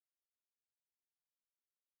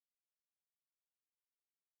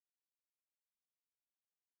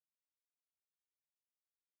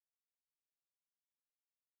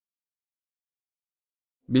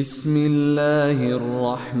بسم الله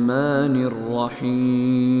الرحمن الرحيم.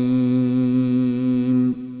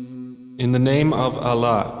 In the name of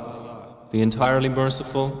Allah, the entirely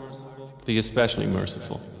merciful, the especially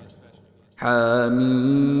merciful. حميم.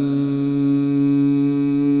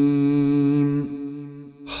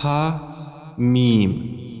 Ha Mim.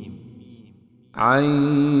 عين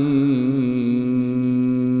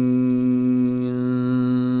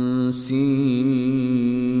سين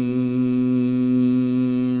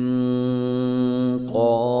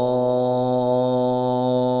قاف.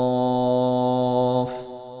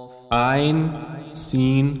 Ein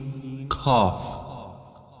Sin Kaf.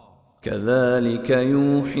 كذلك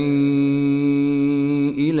يوحي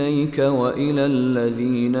إليك وإلى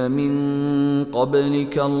الذين من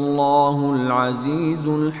قبلك الله العزيز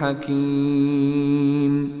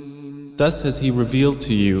الحكيم. Thus has He revealed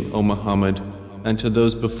to you, O Muhammad, and to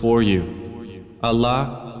those before you,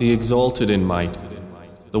 Allah, the exalted in might,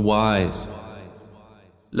 the wise.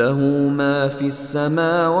 له ما في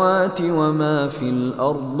السماوات وما في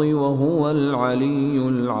الأرض وهو العلي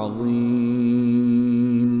العظيم.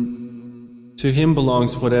 To Him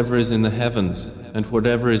belongs whatever is in the heavens and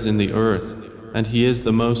whatever is in the earth, and He is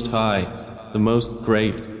the Most High, the Most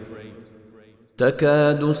Great.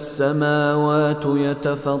 تكاد السماوات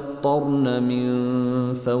يتفطرن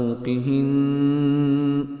من فوقهن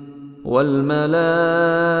والملائكة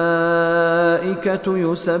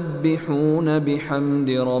يسبحون بحمد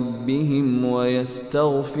ربهم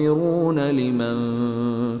ويستغفرون لمن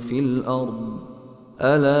في الأرض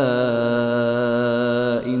ألا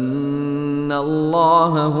إن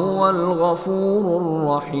الله هو الغفور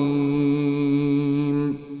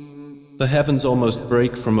الرحيم. The heavens almost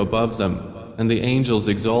break from above them, and the angels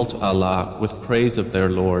exalt Allah with praise of their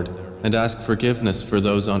Lord and ask forgiveness for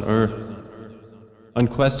those on earth.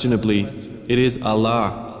 Unquestionably, it is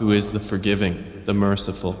Allah who is the forgiving, the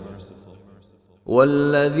merciful.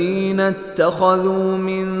 والذين اتخذوا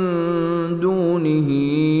من دونه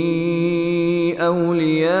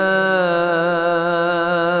أولياء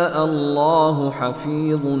الله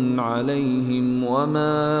حفيظ عليهم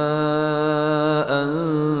وما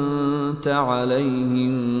أنت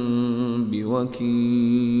عليهم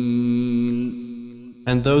بوكيل.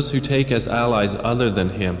 And those who take as allies other than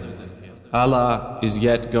Him, Allah is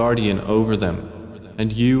yet guardian over them,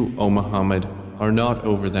 and you, O Muhammad, are not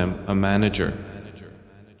over them a manager.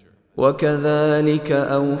 وكذلك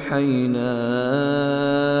أوحينا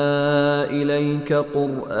إليك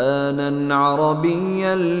قرآنا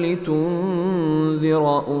عربيا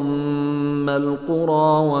لتنذر أم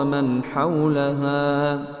القرى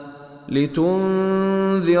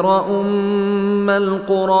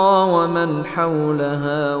ومن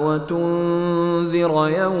حولها وتنذر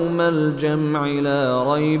يوم الجمع لا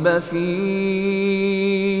ريب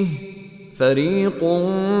فيه فريق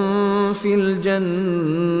في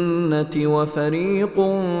الجنة وفريق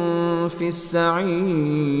في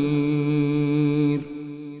السعير.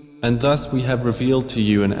 And thus we have revealed to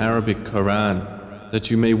you an Arabic Quran, that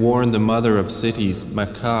you may warn the mother of cities,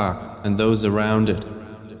 Makkah, and those around it,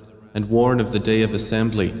 and warn of the day of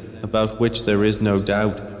assembly, about which there is no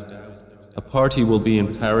doubt. A party will be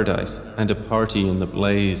in paradise, and a party in the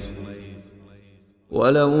blaze.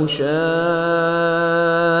 ولو شاء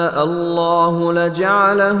الله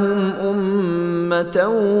لجعلهم أمة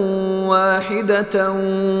واحدة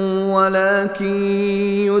ولكن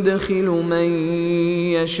يدخل من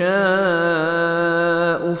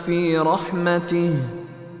يشاء في رحمته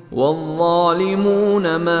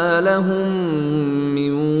والظالمون ما لهم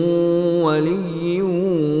من ولي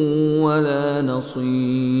ولا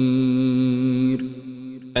نصير.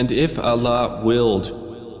 And if Allah willed,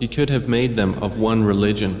 He could have made them of one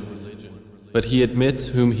religion, but He admits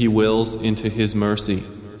whom He wills into His mercy,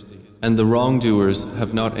 and the wrongdoers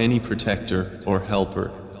have not any protector or helper.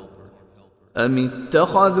 أم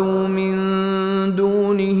اتخذوا من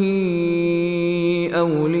دونه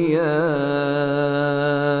أولياء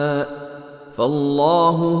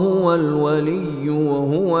فالله هو الولي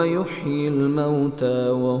وهو يحيي الموتى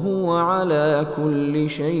وهو على كل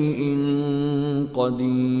شيء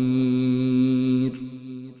قدير.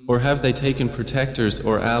 Or have they taken protectors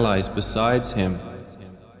or allies besides Him?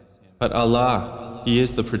 But Allah, He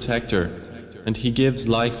is the protector, and He gives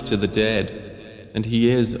life to the dead, and He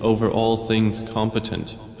is over all things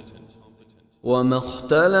competent. وما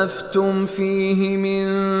اختلفتم فيه من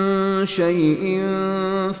شيء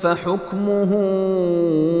فحكمه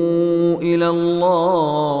إلى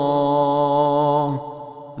الله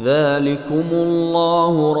ذلكم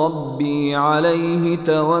الله ربي عليه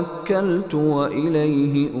توكلت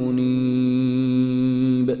وإليه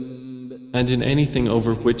أنيب. And in anything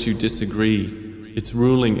over which you disagree, its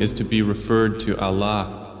ruling is to be referred to Allah.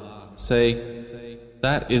 Say,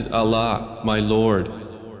 that is Allah, my Lord.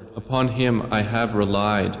 Upon Him I have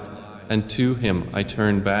relied, and to Him I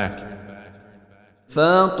turn back.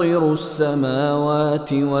 فاطر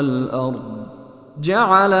السماوات والأرض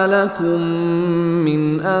جعل لكم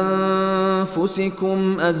من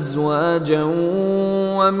أنفسكم أزواجا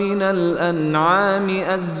ومن الأنعام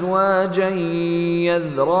أزواجا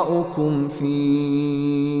يذرأكم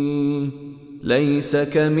فيه ليس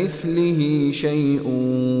كمثله شيء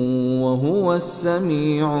وهو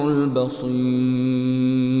السميع البصير.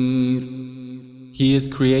 He is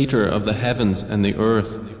creator of the heavens and the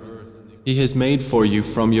earth. He has made for you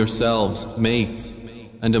from yourselves mates,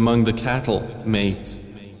 and among the cattle mates.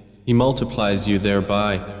 He multiplies you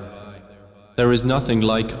thereby. There is nothing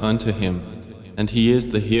like unto Him, and He is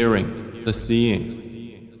the hearing, the seeing.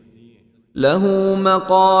 له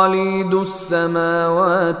مقاليد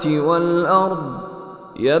السماوات والأرض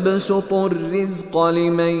يبسط الرزق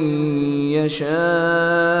لمن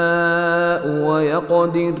يشاء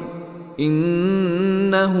ويقدر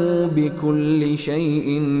إنه بكل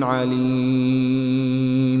شيء عليم.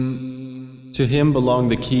 To Him belong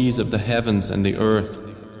the keys of the heavens and the earth.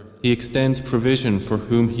 He extends provision for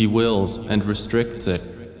whom He wills and restricts it.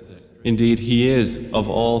 Indeed, He is of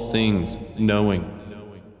all things knowing.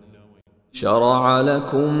 شرع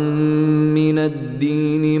لكم من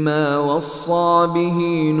الدين ما وصى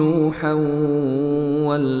به نوحا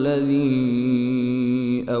والذي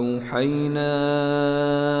أوحينا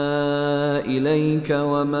إليك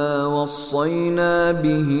وما وصينا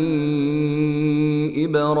به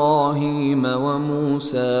إبراهيم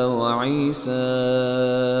وموسى وعيسى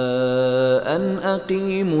أن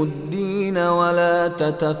أقيموا الدين ولا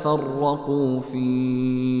تتفرقوا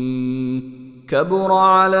فيه كبر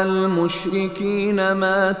على المشركين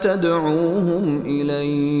ما تدعوهم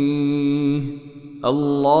إليه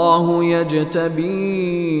الله يجتبي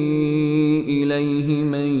إليه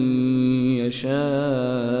من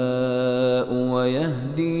يشاء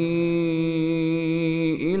ويهدي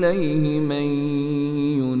إليه من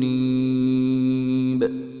ينيب.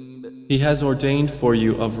 He has ordained for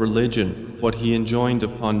you of religion what He enjoined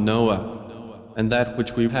upon Noah, and that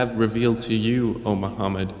which we have revealed to you, O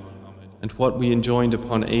Muhammad, and what we enjoined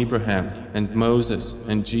upon Abraham and Moses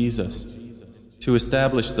and Jesus, to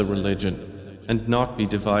establish the religion and not be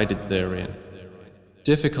divided therein.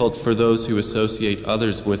 Difficult for those who associate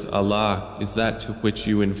others with Allah is that to which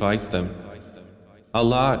you invite them.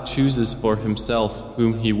 Allah chooses for Himself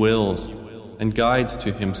whom He wills and guides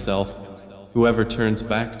to Himself whoever turns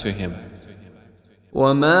back to Him.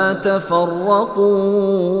 وما تفرقوا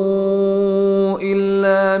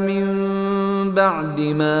إلا من بعد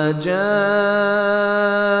ما جاءهم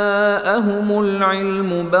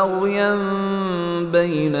العلم بغيا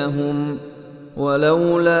بينهم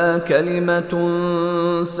ولولا كلمة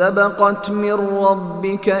سبقت من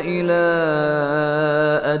ربك إلى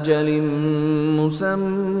أجل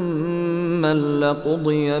مسمى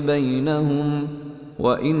لقضي بينهم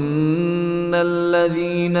وإن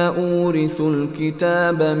الذين أورثوا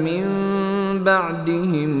الكتاب من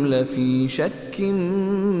بعدهم لفي شك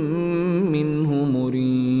منه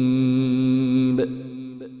مريب.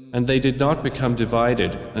 And they did not become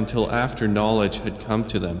divided until after knowledge had come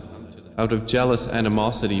to them, out of jealous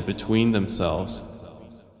animosity between themselves.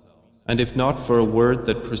 And if not for a word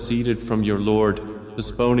that proceeded from your Lord,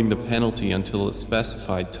 postponing the penalty until a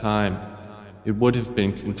specified time, it would have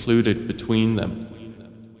been concluded between them.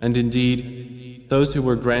 And indeed, those who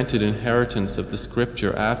were granted inheritance of the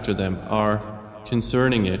scripture after them are,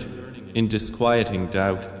 concerning it, in disquieting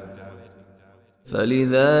doubt.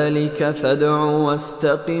 فلذلك فادع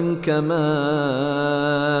واستقم كما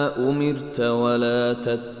أمرت ولا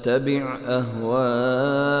تتبع أهواءهم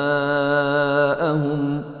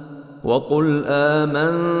وقل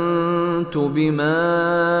آمنت بما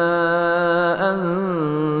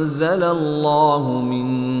أنزل الله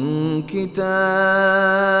من كتاب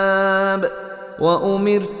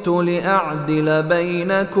وأمرت لأعدل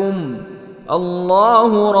بينكم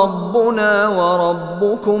الله ربنا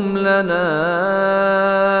وربكم لنا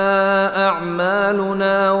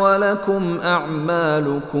أعمالنا ولكم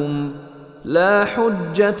أعمالكم لا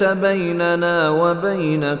حجة بيننا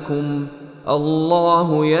وبينكم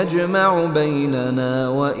الله يجمع بيننا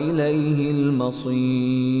وإليه المصير.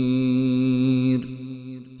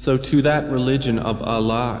 So to that religion of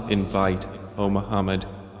Allah invite, O Muhammad,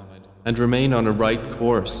 and remain on a right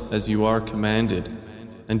course as you are commanded,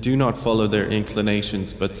 and do not follow their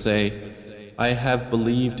inclinations, but say, I have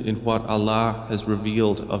believed in what Allah has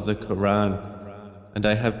revealed of the Quran, and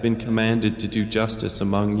I have been commanded to do justice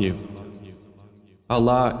among you.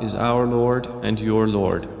 Allah is our Lord and your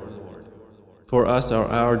Lord. For us are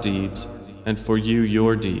our deeds, and for you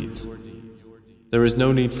your deeds. There is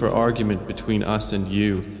no need for argument between us and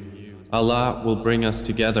you. Allah will bring us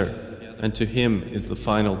together, and to Him is the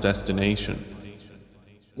final destination.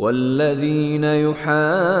 والذين يحاجون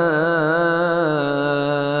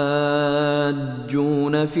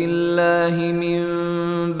في الله من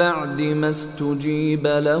بعد ما استجيب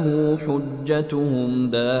له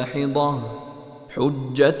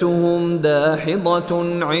حجتهم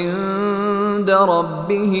داحضة عند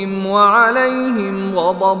ربهم وعليهم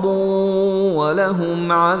غضب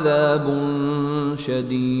ولهم عذاب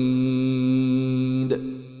شديد.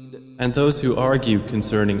 And those who argue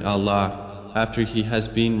concerning Allah after He has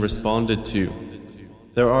been responded to,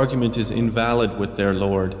 their argument is invalid with their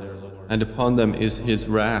Lord, and upon them is His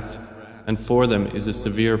wrath, and for them is a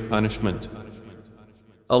severe punishment.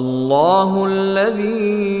 الله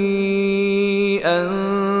الذي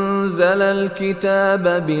أنزل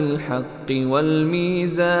الكتاب بالحق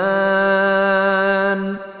والميزان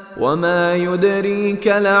وما يدريك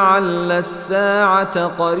لعل الساعة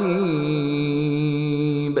قريب.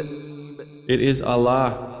 It is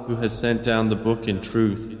Allah who has sent down the book in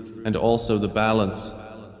truth and also the balance.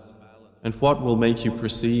 And what will make you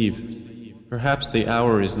perceive? Perhaps the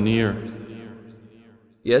hour is near.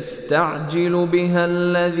 يستعجل بها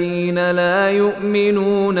الذين لا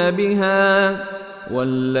يؤمنون بها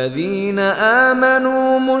والذين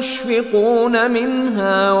آمنوا مشفقون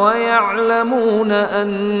منها ويعلمون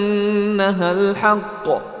أنها الحق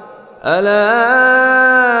ألا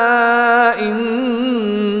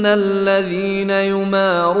إن الذين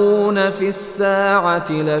يمارون في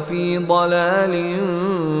الساعة لفي ضلال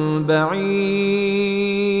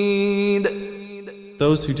بعيد.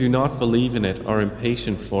 Those who do not believe in it are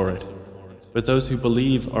impatient for it, but those who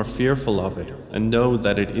believe are fearful of it and know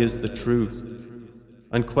that it is the truth.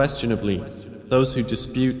 Unquestionably, those who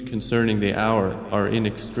dispute concerning the hour are in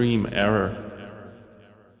extreme error.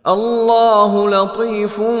 الله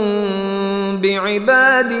لطيف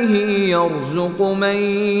بعباده يرزق من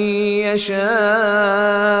يشاء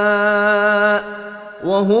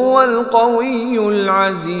وهو القوي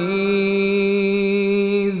العزيز.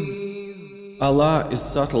 Allah is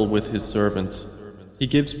subtle with His servants. He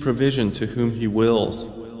gives provision to whom He wills,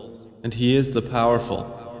 and He is the powerful,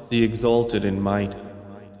 the exalted in might.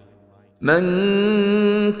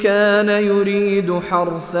 من كان يريد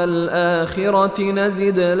حرث الآخرة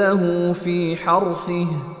نزد له في حرثه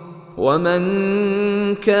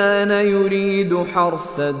ومن كان يريد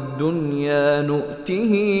حرث الدنيا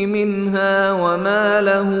نؤته منها وما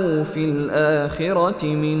له في الآخرة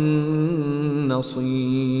من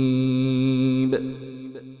نصيب.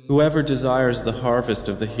 Whoever desires the harvest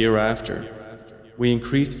of the hereafter, we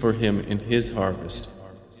increase for him in his harvest.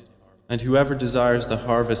 And whoever desires the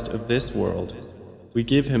harvest of this world, we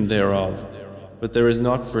give him thereof, but there is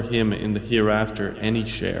not for him in the hereafter any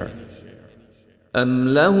share.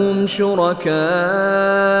 أم لهم شركاء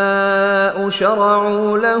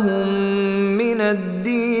شرعوا لهم من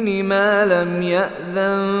الدين ما لم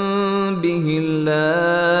يأذن به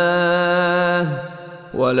الله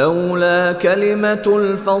ولولا كلمة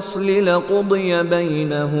الفصل لقضي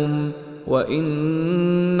بينهم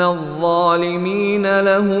وإن الظالمين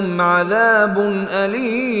لهم عذاب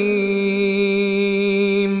أليم.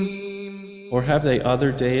 Or have they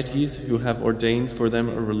other deities who have ordained for them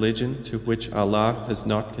a religion to which Allah has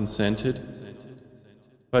not consented?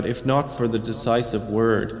 But if not for the decisive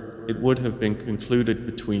word, it would have been concluded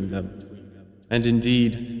between them. And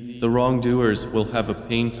indeed, the wrongdoers will have a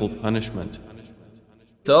painful punishment.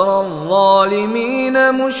 ترى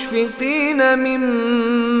الظالمين مشفقين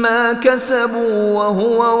مما كسبوا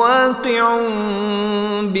وهو واقع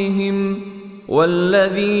بهم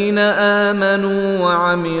والذين آمنوا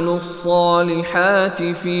وعملوا الصالحات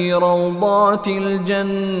في روضات الجنات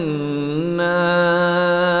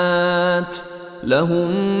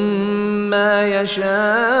لهم ما يشاءون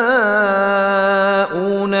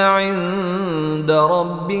عند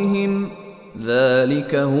ربهم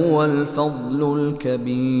ذلك هو الفضل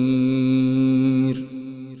الكبير.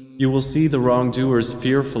 You will see the wrongdoers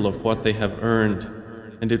fearful of what they have earned,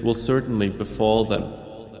 and it will certainly befall them.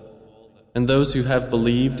 And those who have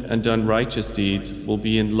believed and done righteous deeds will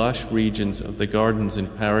be in lush regions of the gardens in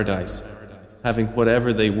paradise, having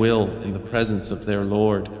whatever they will in the presence of their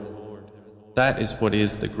Lord. That is what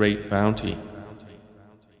is the great bounty.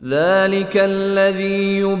 ذلك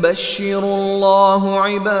الذي يبشر الله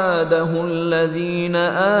عباده الذين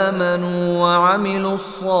آمنوا وعملوا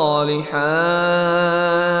الصالحات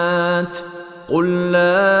قل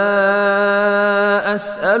لا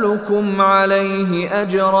أسألكم عليه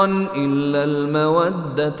أجرا إلا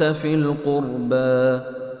المودة في القربى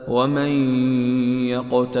ومن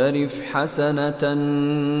يقترف حسنة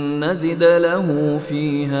نزد له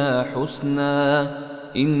فيها حسنا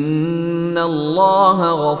إن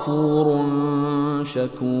الله غفور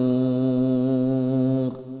شكور.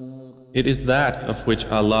 It is that of which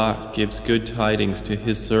Allah gives good tidings to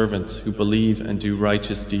His servants who believe and do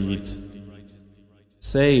righteous deeds.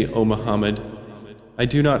 Say, O Muhammad, I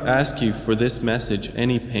do not ask you for this message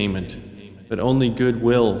any payment, but only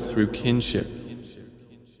goodwill through kinship.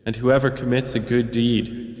 And whoever commits a good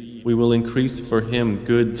deed, we will increase for him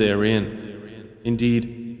good therein.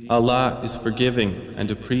 Indeed, Allah is forgiving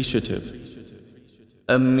and appreciative.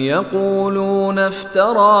 أم يقولون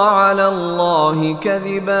افترى على الله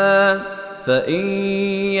كذبا فإن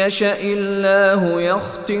يشأ الله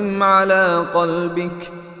يختم على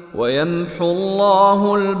قلبك ويمحو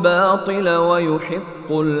الله الباطل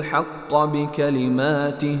ويحق الحق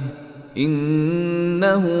بكلماته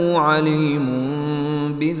إنه عليم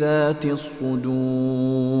بذات الصدور.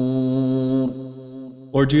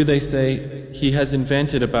 Or do they say, he has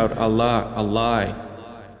invented about Allah a lie?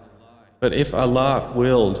 But if Allah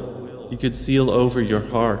willed, He could seal over your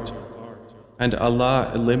heart. And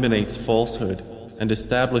Allah eliminates falsehood and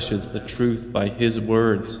establishes the truth by His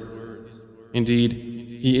words. Indeed,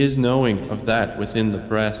 He is knowing of that within the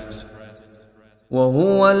breasts.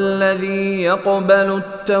 وهو الذي يقبل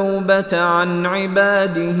التوبة عن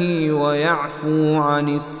عباده ويعفو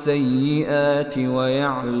عن السيئات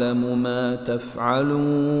ويعلم ما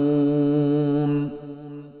تفعلون.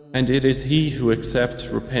 And it is He who accepts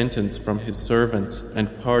repentance from His servants and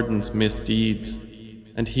pardons misdeeds,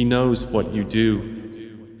 and He knows what you do.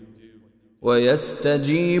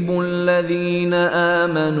 ويستجيب الذين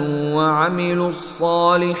آمنوا وعملوا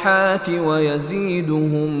الصالحات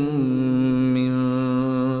ويزيدهم من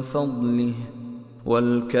فضله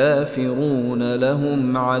والكافرون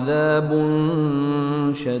لهم عذاب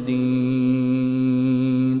شديد.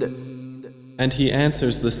 And He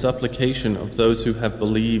answers the supplication of those who have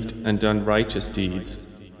believed and done righteous deeds,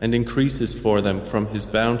 and increases for them from His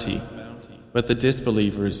bounty, but the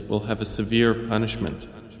disbelievers will have a severe punishment.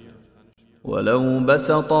 ولو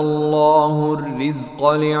بسط الله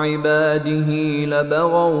الرزق لعباده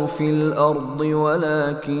لبغوا في الأرض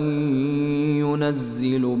ولكن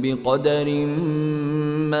ينزل بقدر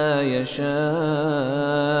ما يشاء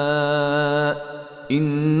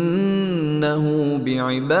إنه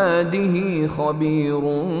بعباده خبير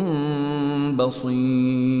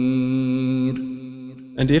بصير.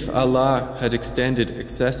 And if Allah had extended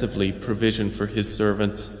excessively provision for His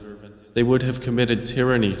servants, they would have committed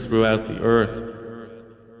tyranny throughout the earth.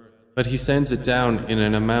 But He sends it down in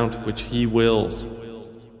an amount which He wills.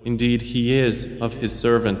 Indeed, He is of His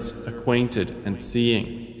servants acquainted and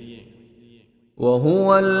seeing.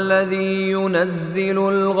 وهو الذي ينزل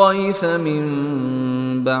الغيث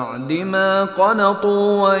من بعد ما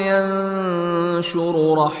قنطوا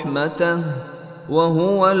وينشر رحمته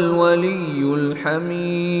وهو الولي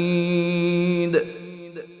الحميد.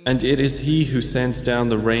 And it is He who sends down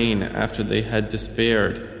the rain after they had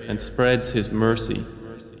despaired and spreads His mercy.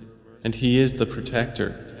 And He is the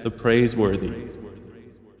protector, the praiseworthy.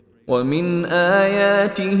 ومن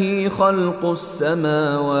آياته خلق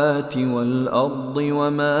السماوات والأرض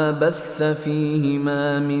وما بث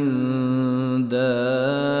فيهما من دابة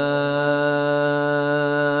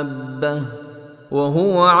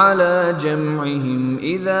وهو على جمعهم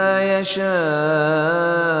إذا يشاء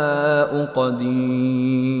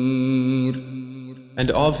قدير.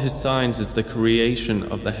 And of His signs is the creation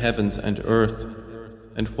of the heavens and earth,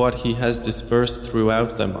 and what He has dispersed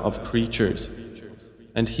throughout them of creatures.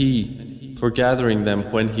 And He, for gathering them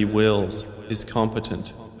when He wills, is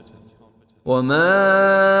competent.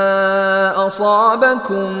 وما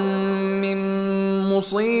أصابكم من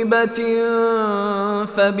مصيبة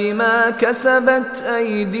فبما كسبت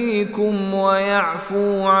أيديكم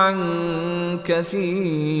ويعفو عن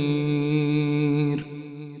كثير.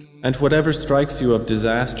 And whatever strikes you of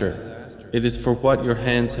disaster, it is for what your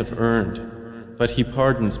hands have earned, but He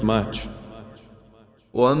pardons much.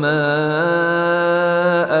 وما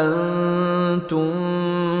أنتم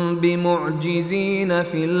بمعجزين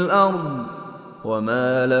في الأرض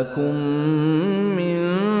وما لكم من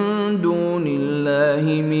دون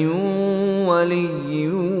الله من ولي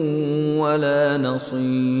ولا نصير.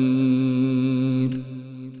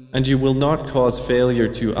 And you will not cause failure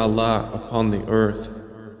to Allah upon the earth,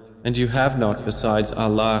 and you have not besides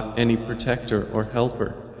Allah any protector or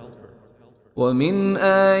helper. ومن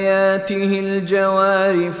آياته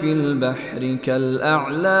الجوار في البحر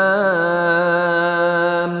كالأعلام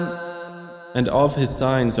And of his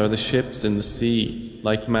signs are the ships in the sea,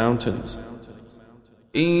 like mountains.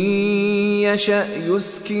 إن يشأ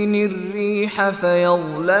يسكن الريح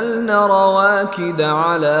فيظللن رواكد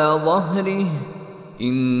على ظهره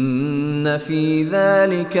إن في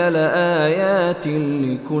ذلك لآيات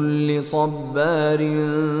لكل صبار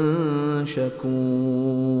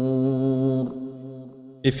شكور.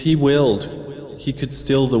 If he willed, he could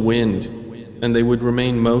still the wind, and they would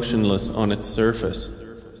remain motionless on its surface.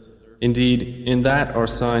 Indeed, in that are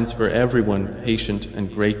signs for everyone patient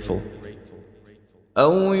and grateful.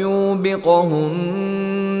 أو يوبقهن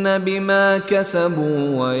بما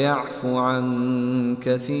كسبوا ويعفو عن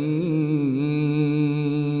كثير.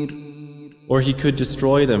 Or he could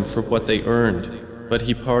destroy them for what they earned, but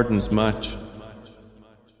he pardons much.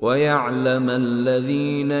 ويعلم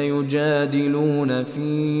الذين يجادلون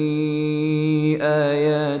في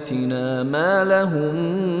آياتنا ما لهم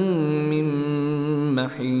من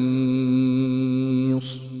محيص.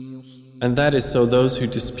 And that is so those who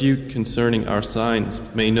dispute concerning our signs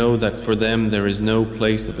may know that for them there is no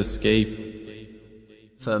place of escape.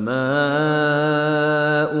 فما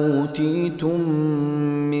أوتيتم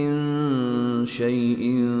من شيء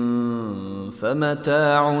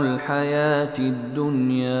فمتاع الحياة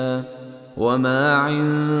الدنيا وما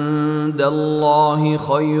عند الله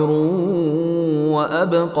خير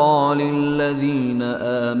وأبقى للذين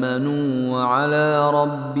آمنوا وعلى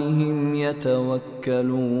ربهم يتوكلون.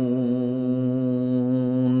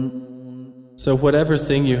 So whatever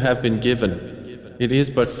thing you have been given, it is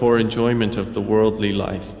but for enjoyment of the worldly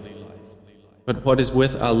life. But what is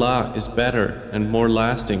with Allah is better and more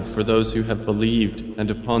lasting for those who have believed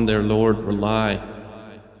and upon their Lord rely.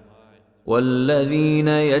 والذين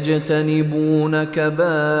يجتنبون كبائر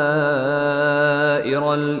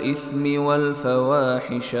الإثم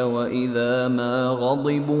والفواحش وإذا ما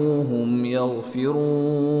غضبوا هم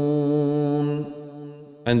يغفرون.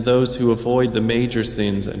 And those who avoid the major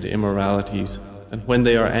sins and immoralities, and when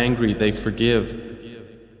they are angry they forgive.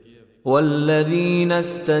 والذين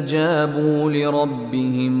استجابوا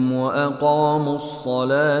لربهم وأقاموا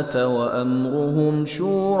الصلاة وأمرهم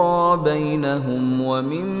شورى بينهم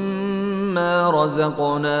ومما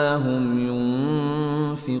رزقناهم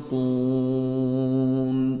ينفقون.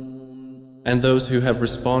 And those who have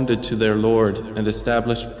responded to their Lord and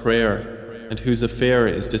established prayer, and whose affair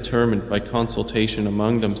is determined by consultation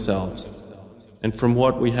among themselves, and from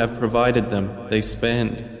what we have provided them they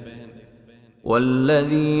spend.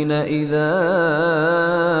 والذين إذا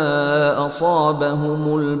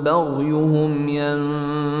أصابهم البغي هم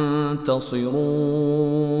ينتصرون.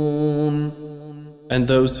 And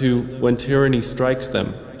those who, when tyranny strikes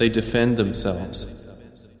them, they defend themselves.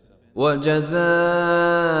 وجزاء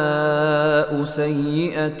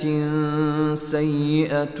سيئة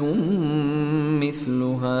سيئة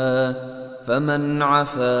مثلها فمن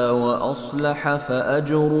عفا وأصلح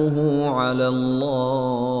فأجره على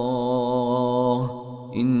الله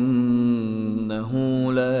إنه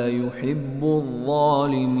لا يحب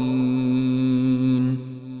الظالمين.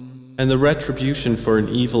 And the retribution for an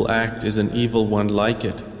evil act is an evil one like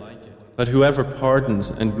it. But whoever pardons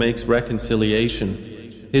and makes reconciliation,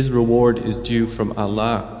 his reward is due from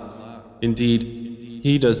Allah. Indeed,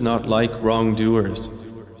 He does not like wrongdoers.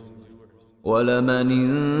 ولمن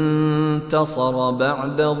انتصر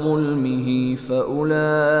بعد ظلمه فأولئك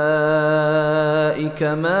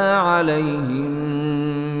ما عليهم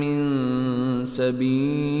من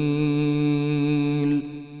سبيل.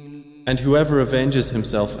 And whoever avenges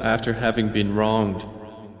himself after having been wronged,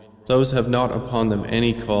 those have not upon them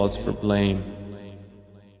any cause for blame.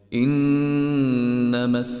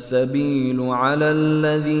 إنما السبيل على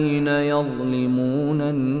الذين يظلمون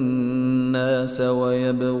الناس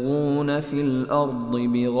ويبغون في الأرض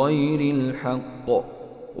بغير الحق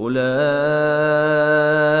أولئك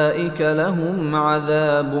لهم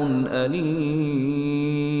عذاب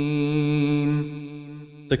أليم.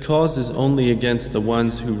 The cause is only against the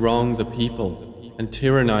ones who wrong the people and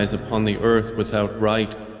tyrannize upon the earth without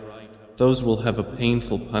right. Those will have a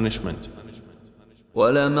painful punishment.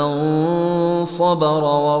 وَلَمَنْ صَبَرَ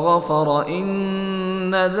وَغَفَرَ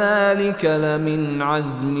إِنَّ ذَلِكَ لَمِنْ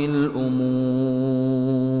عَزْمِ الْأُمُورِ.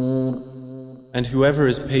 And whoever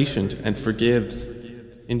is patient and forgives,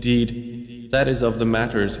 indeed, that is of the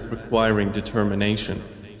matters requiring determination.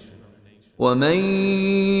 وَمَنْ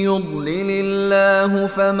يُضْلِلِ اللَّهُ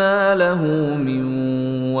فَمَا لَهُ مِنْ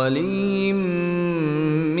وَلِيٍّ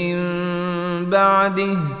مِّنْ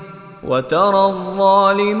بَعْدِهِ وَتَرَى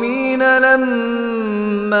الظَّالِمِينَ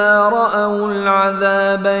لَمَّا رَأَوُا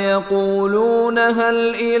الْعَذَابَ يَقُولُونَ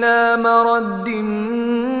هَلْ إِلَى مَرَدٍّ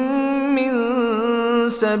مِّن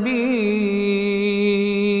سَبِيلٍ.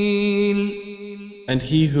 And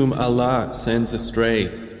he whom Allah sends astray,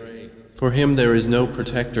 for him there is no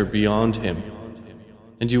protector beyond him.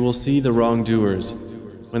 And you will see the wrongdoers,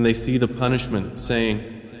 when they see the punishment, saying,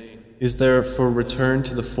 Is there for return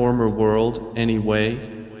to the former world any way?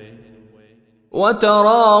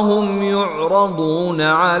 وتراهم يعرضون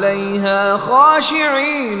عليها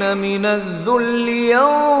خاشعين من الذل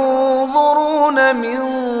ينظرون من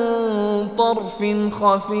طرف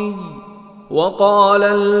خفي وقال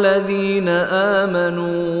الذين آمنوا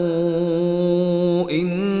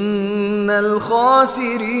إن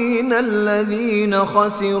الخاسرين الذين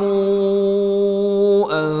خسروا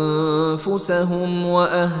أنفسهم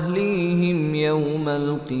وأهليهم يوم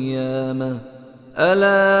القيامة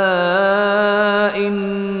ألا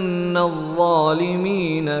إن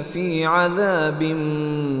الظالمين في عذاب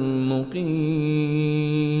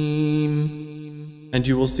مقيم. And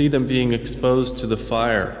you will see them being exposed to the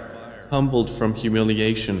fire, humbled from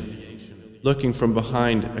humiliation, looking from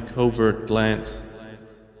behind a covert glance.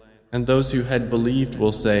 And those who had believed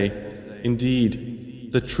will say, Indeed,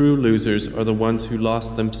 the true losers are the ones who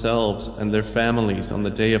lost themselves and their families on the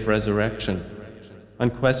day of resurrection.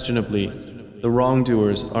 Unquestionably, the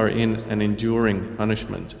wrongdoers are in an enduring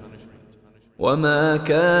punishment. وما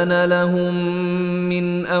كان لهم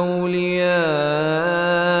من أولياء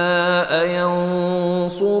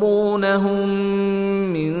ينصرونهم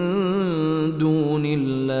من دون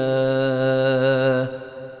الله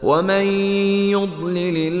ومن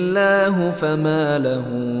يضلل الله فما له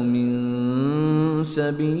من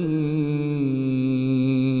سبيل.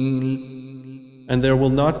 And there will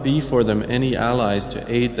not be for them any allies to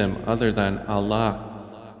aid them other than Allah.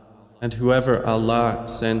 And whoever Allah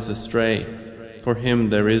sends astray, for him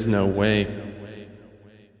there is no way.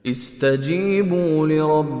 استجيبوا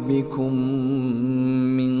لربكم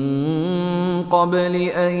من قبل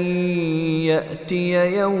أن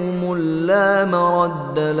يأتي يوم لا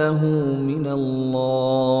مرد له من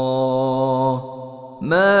الله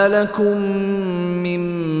ما لكم من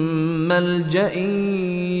ملجأ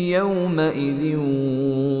يومئذ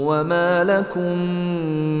وما لكم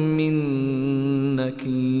من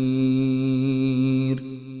نكير.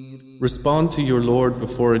 Respond to your Lord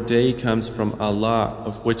before a day comes from Allah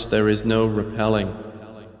of which there is no repelling.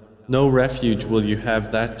 No refuge will you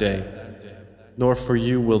have that day, nor for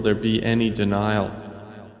you will there be any denial.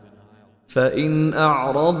 فإن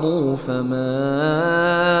أعرضوا فما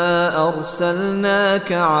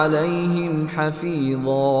أرسلناك عليهم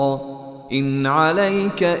حفيظا إن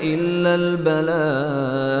عليك إلا البلاغ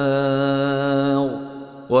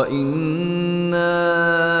وإنا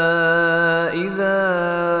إذا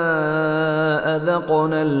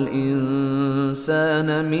أذقنا الإنسان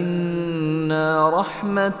منا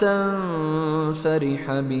رحمة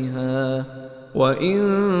فرح بها وإن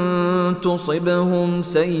تصبهم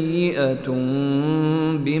سيئة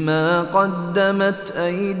بما قدمت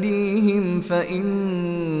أيديهم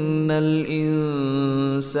فإن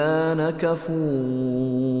الإنسان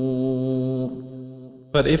كفور.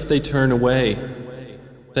 But if they turn away,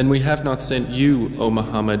 then we have not sent you, O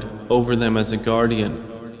Muhammad, over them as a guardian.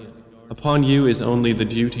 Upon you is only the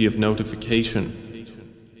duty of notification.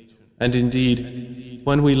 And indeed,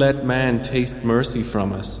 when we let man taste mercy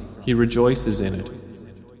from us, he rejoices in it.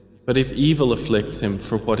 But if evil afflicts him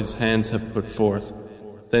for what his hands have put forth,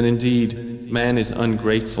 then indeed man is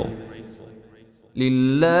ungrateful.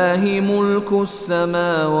 لله ملك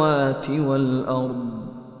السماوات والأرض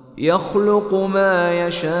يخلق ما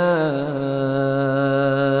يشاء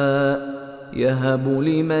يهب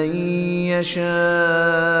لمن يشاء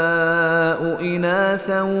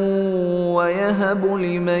إناثا ويهب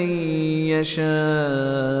لمن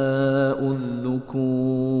يشاء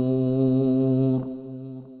الذكور.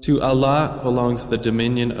 To Allah belongs the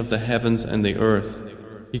dominion of the heavens and the earth.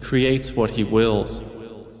 He creates what He wills.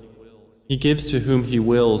 He gives to whom He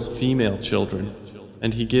wills female children,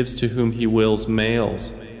 and He gives to whom He wills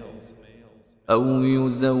males. أو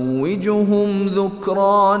يزوجهم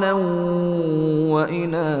ذكرانا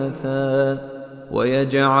وإناثا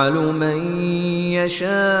ويجعل من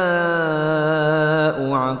يشاء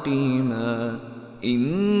عقيما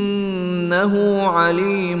إنه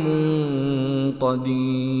عليم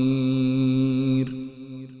قدير.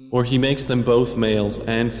 Or He makes them both males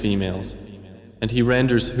and females, and He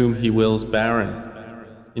renders whom He wills barren.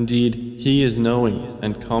 Indeed, He is knowing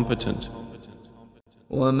and competent.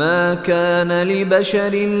 وما كان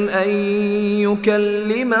لبشر أن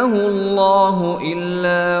يكلمه الله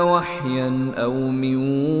إلا وحيا أو من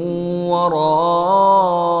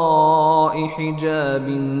وراء حجاب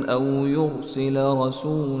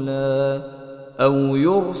أو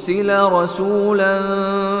يرسل رسولا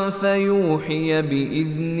فيوحي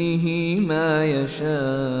بإذنه ما يشاء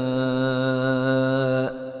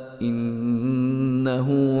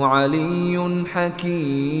إنه علي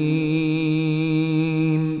حكيم.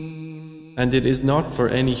 And it is not for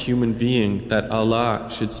any human being that Allah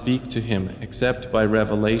should speak to him except by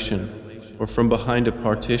revelation or from behind a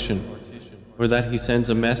partition, or that He sends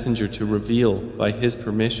a messenger to reveal by His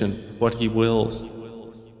permission what He wills.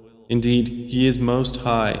 Indeed, He is most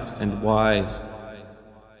high and wise.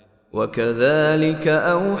 وكذلك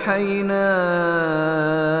أوحينا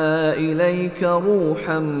إليك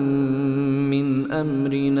روحا من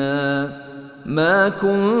أمرنا ما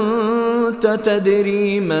كنت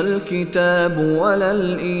تدري ما الكتاب ولا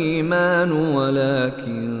الإيمان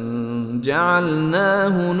ولكن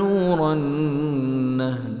جعلناه نورا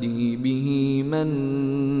نهدي به من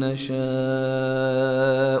نشاء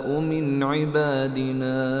من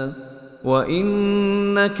عبادنا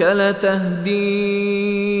وإنك لتهدي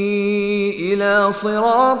إلى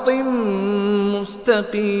صراط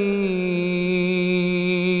مستقيم.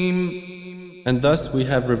 And thus we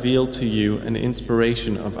have revealed to you an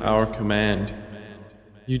inspiration of our command.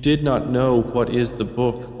 You did not know what is the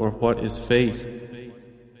book or what is faith,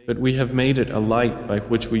 but we have made it a light by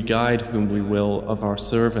which we guide whom we will of our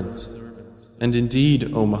servants. And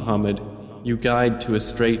indeed, O Muhammad, you guide to a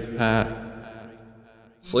straight path.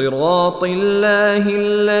 صراط الله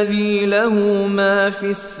الذي له ما في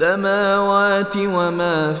السماوات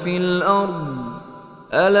وما في الأرض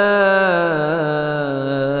ألا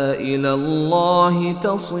إلى الله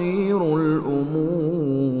تصير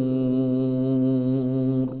الأمور.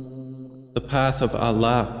 The path of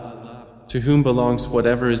Allah, to whom belongs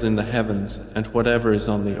whatever is in the heavens and whatever is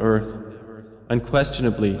on the earth.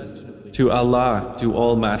 Unquestionably, to Allah do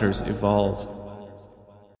all matters evolve.